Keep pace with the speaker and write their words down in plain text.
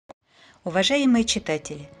Уважаемые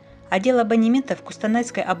читатели, отдел абонементов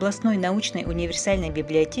Костанайской областной научной универсальной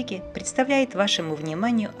библиотеки представляет вашему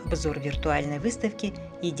вниманию обзор виртуальной выставки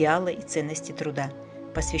 «Идеалы и ценности труда»,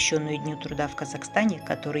 посвященную Дню труда в Казахстане,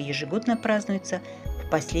 который ежегодно празднуется в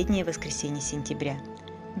последнее воскресенье сентября.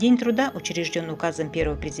 День труда учрежден указом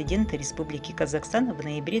первого президента Республики Казахстан в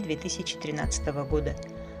ноябре 2013 года.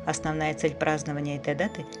 Основная цель празднования этой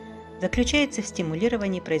даты заключается в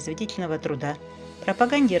стимулировании производительного труда,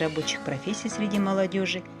 пропаганде рабочих профессий среди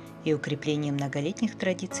молодежи и укреплении многолетних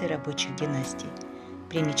традиций рабочих династий.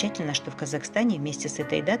 Примечательно, что в Казахстане вместе с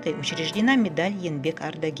этой датой учреждена медаль Еңбек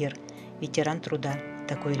Ардагер «Ветеран труда».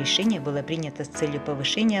 Такое решение было принято с целью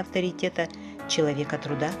повышения авторитета человека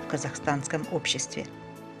труда в казахстанском обществе.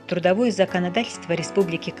 Трудовое законодательство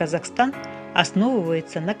Республики Казахстан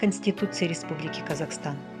основывается на Конституции Республики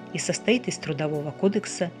Казахстан и состоит из Трудового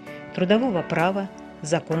кодекса, трудового права,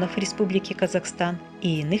 законов Республики Казахстан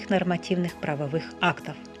и иных нормативных правовых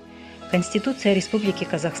актов. Конституция Республики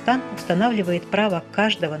Казахстан устанавливает право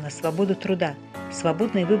каждого на свободу труда,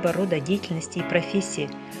 свободный выбор рода деятельности и профессии,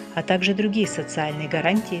 а также другие социальные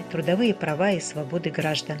гарантии, трудовые права и свободы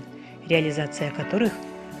граждан, реализация которых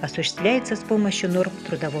осуществляется с помощью норм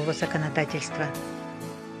трудового законодательства.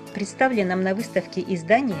 В представленном на выставке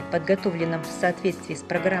издании, подготовленном в соответствии с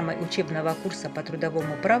программой учебного курса по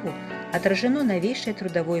трудовому праву, отражено новейшее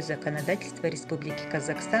трудовое законодательство Республики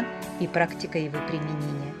Казахстан и практика его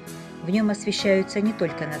применения. В нем освещаются не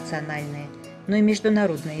только национальные, но и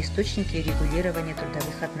международные источники регулирования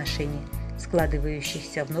трудовых отношений,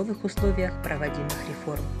 складывающихся в новых условиях проводимых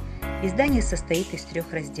реформ. Издание состоит из 3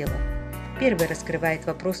 разделов. Первый раскрывает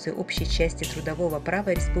вопросы общей части трудового права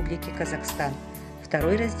Республики Казахстан.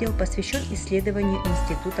 Второй раздел посвящен исследованию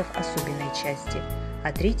институтов особенной части,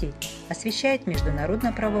 а третий освещает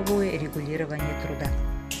международно-правовое регулирование труда.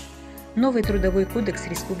 Новый Трудовой кодекс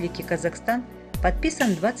Республики Казахстан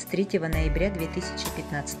подписан 23 ноября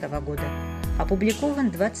 2015 года, опубликован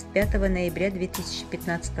 25 ноября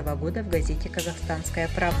 2015 года в газете «Казахстанская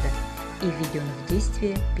правда» и введен в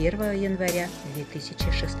действие 1 января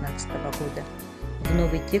 2016 года. В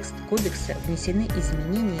новый текст кодекса внесены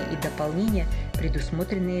изменения и дополнения,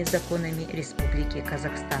 предусмотренные законами Республики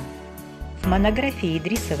Казахстан. В монографии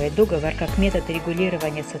Идрисовой «Договор как метод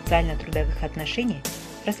регулирования социально-трудовых отношений»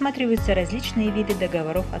 рассматриваются различные виды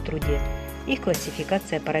договоров о труде, их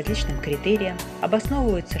классификация по различным критериям,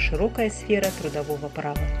 обосновывается широкая сфера трудового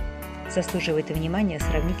права. Заслуживает внимания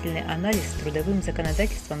сравнительный анализ с трудовым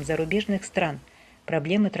законодательством зарубежных стран,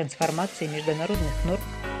 проблемы трансформации международных норм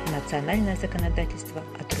и национальное законодательство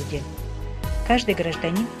о труде. Каждый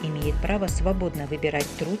гражданин имеет право свободно выбирать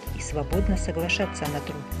труд и свободно соглашаться на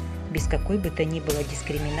труд, без какой бы то ни было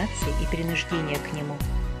дискриминации и принуждения к нему,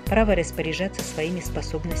 право распоряжаться своими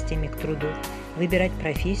способностями к труду, выбирать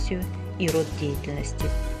профессию и род деятельности.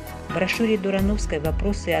 В брошюре Дурановской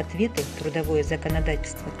 «Вопросы и ответы. Трудовое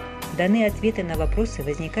законодательство» даны ответы на вопросы,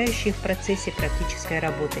 возникающие в процессе практической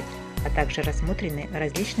работы, а также рассмотрены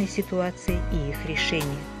различные ситуации и их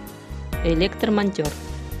решения. Электромонтер.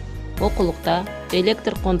 Оқулықта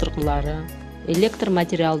электр қондырғылары, электр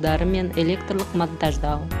материалдары мен электрлік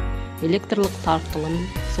монтаждау, электрлік тартылым,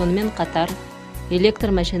 сонымен қатар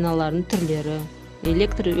электр машиналарының түрлері,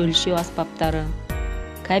 электр өлшеу аспаптары,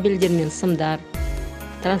 кабельдер мен сымдар,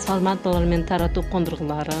 трансформаторлар мен тарату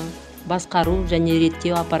қондырғылары, басқару және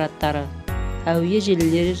реттеу аппараттары, әуе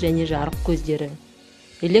желілері және жарық көздері,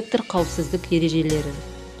 электр қауіпсіздік ережелері,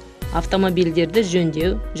 автомобильдерді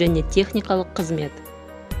жөндеу және техникалық қызмет,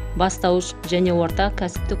 бастауыш және орта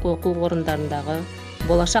кәсіптік оқу орындарындағы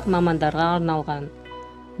болашақ мамандарға арналған.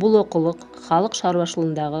 Бұл оқулық халық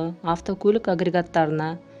шаруашылығындағы автокөлік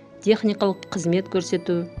агрегаттарына техникалық қызмет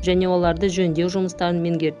көрсету және оларды жөндеу жұмыстарын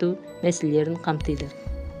меңгерту мәселелерін қамтиды.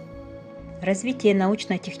 Развитие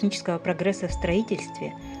научно-технического прогресса в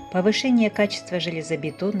строительстве, повышение качества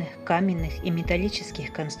железобетонных, каменных и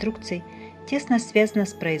металлических конструкций тесно связано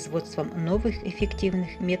с производством новых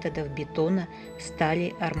эффективных методов бетона,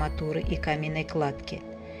 стали, арматуры и каменной кладки.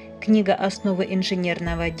 Книга «Основы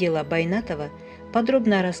инженерного дела» Байнатова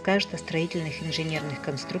подробно расскажет о строительных инженерных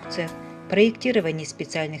конструкциях, проектировании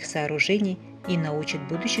специальных сооружений и научит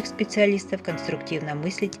будущих специалистов конструктивно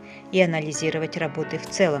мыслить и анализировать работы в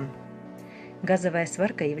целом. Газовая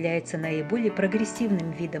сварка является наиболее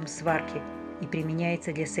прогрессивным видом сварки и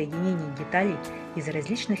применяется для соединения деталей из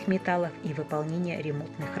различных металлов и выполнения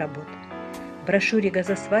ремонтных работ. В брошюре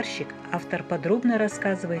 «Газосварщик» автор подробно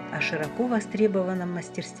рассказывает о широко востребованном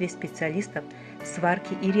мастерстве специалистов в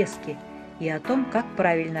сварке и резке и о том, как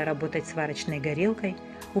правильно работать сварочной горелкой,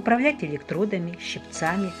 управлять электродами,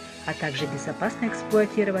 щипцами, а также безопасно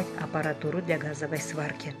эксплуатировать аппаратуру для газовой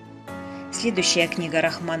сварки. Следующая книга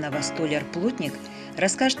Рахманова «Столяр-плотник»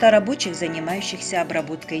 расскажет о рабочих, занимающихся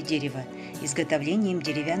обработкой дерева, изготовлением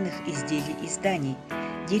деревянных изделий и зданий.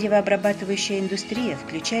 Деревообрабатывающая индустрия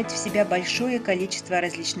включает в себя большое количество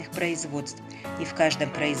различных производств, и в каждом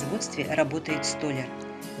производстве работает столяр.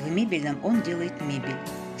 В мебельном он делает мебель,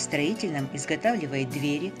 в строительном изготавливает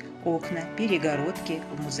двери, окна, перегородки,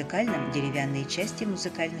 в музыкальном – деревянные части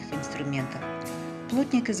музыкальных инструментов.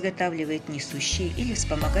 Плотник изготавливает несущие или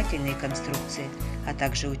вспомогательные конструкции, а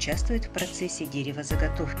также участвует в процессе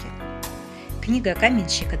деревозаготовки. Книга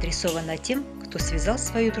 «Каменщик» адресована тем, кто связал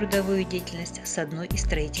свою трудовую деятельность с одной из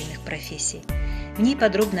строительных профессий. В ней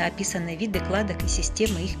подробно описаны виды кладок и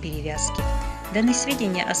системы их перевязки, даны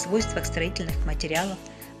сведения о свойствах строительных материалов,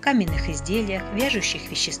 каменных изделиях, вяжущих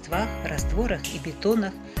веществах, растворах и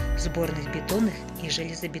бетонах, сборных бетонных и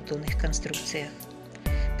железобетонных конструкциях.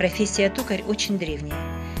 Профессия токарь очень древняя.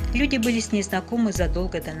 Люди были с ней знакомы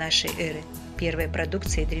задолго до нашей эры. Первой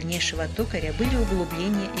продукцией древнейшего токаря были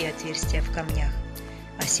углубления и отверстия в камнях.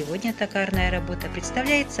 А сегодня токарная работа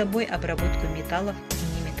представляет собой обработку металлов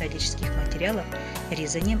и неметаллических материалов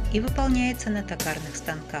резанием и выполняется на токарных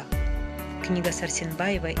станках. Книга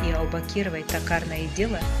Сарсенбаевой и Аубакировой «Токарное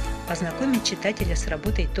дело» познакомит читателя с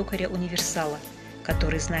работой токаря-универсала,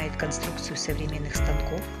 который знает конструкцию современных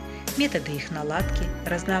станков, методы их наладки,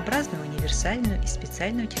 разнообразную универсальную и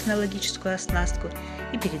специальную технологическую оснастку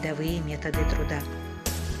и передовые методы труда.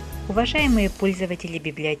 Уважаемые пользователи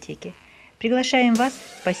библиотеки, приглашаем вас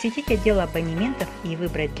посетить отдел абонементов и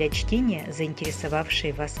выбрать для чтения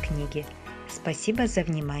заинтересовавшие вас книги. Спасибо за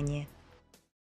внимание!